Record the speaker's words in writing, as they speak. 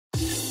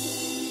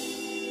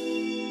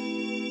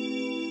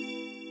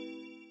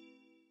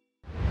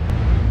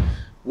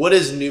What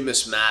is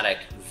numismatic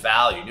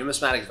value?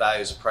 Numismatic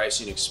value is a price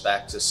you'd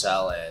expect to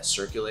sell a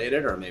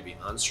circulated or maybe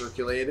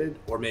uncirculated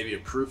or maybe a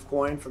proof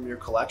coin from your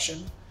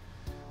collection.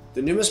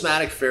 The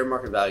numismatic fair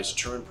market value is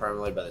determined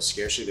primarily by the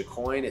scarcity of the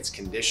coin, its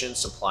condition,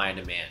 supply, and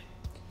demand.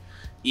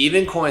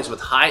 Even coins with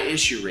high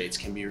issue rates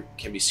can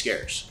be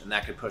scarce, and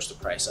that could push the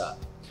price up.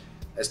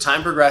 As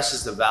time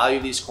progresses, the value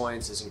of these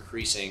coins is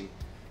increasing,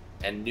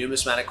 and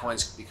numismatic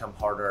coins become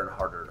harder and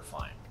harder to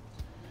find.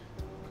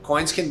 A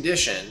coin's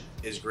condition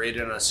is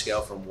graded on a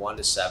scale from 1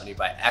 to 70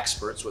 by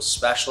experts with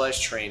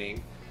specialized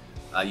training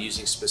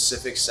using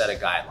specific set of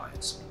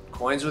guidelines.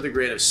 Coins with a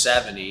grade of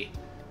 70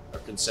 are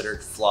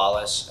considered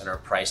flawless and are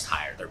priced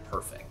higher. They're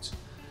perfect.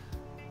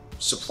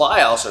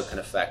 Supply also can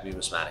affect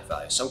numismatic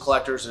value. Some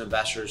collectors and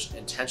investors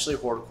intentionally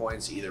hoard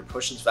coins to either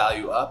push its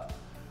value up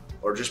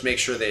or just make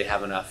sure they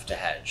have enough to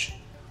hedge.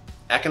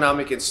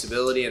 Economic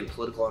instability and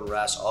political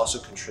unrest also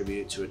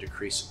contribute to a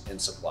decrease in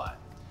supply.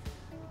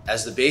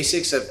 As the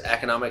basics of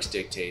economics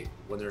dictate,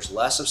 when there's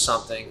less of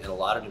something and a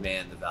lot of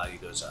demand, the value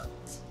goes up.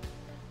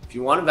 If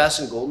you want to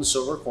invest in gold and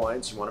silver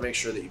coins, you want to make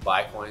sure that you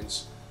buy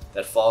coins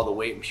that follow the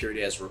weight and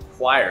purity as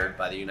required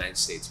by the United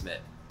States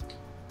Mint.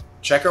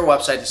 Check our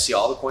website to see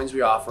all the coins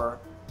we offer.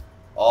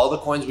 All the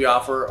coins we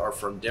offer are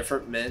from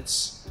different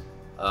mints.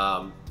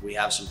 We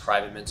have some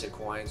private minted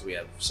coins. We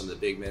have some of the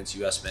big mints,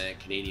 US Mint,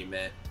 Canadian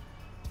Mint.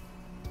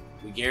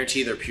 We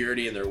guarantee their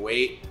purity and their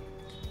weight.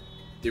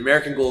 The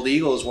American Gold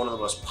Eagle is one of the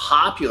most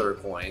popular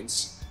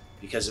coins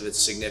because of its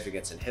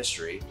significance in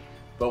history.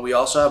 But we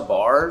also have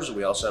bars,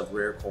 we also have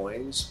rare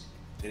coins.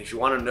 And if you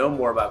want to know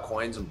more about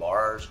coins and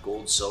bars,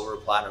 gold, silver,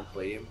 platinum,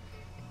 palladium,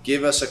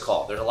 give us a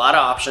call. There's a lot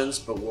of options,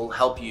 but we'll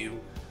help you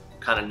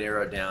kind of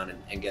narrow it down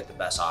and get the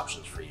best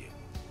options for you.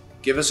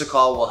 Give us a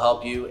call, we'll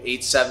help you,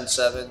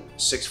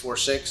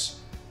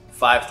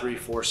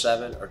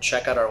 877-646-5347, or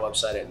check out our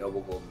website at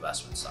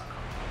noblegoldinvestments.com.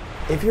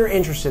 If you're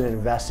interested in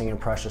investing in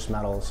precious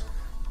metals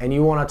and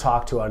you want to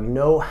talk to a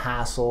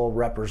no-hassle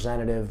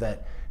representative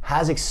that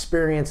has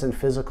experience in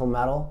physical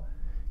metal,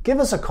 give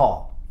us a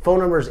call. Phone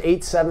number is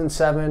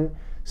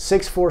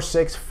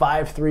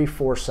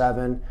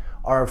 877-646-5347.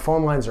 Our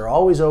phone lines are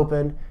always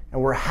open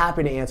and we're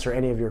happy to answer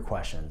any of your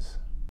questions.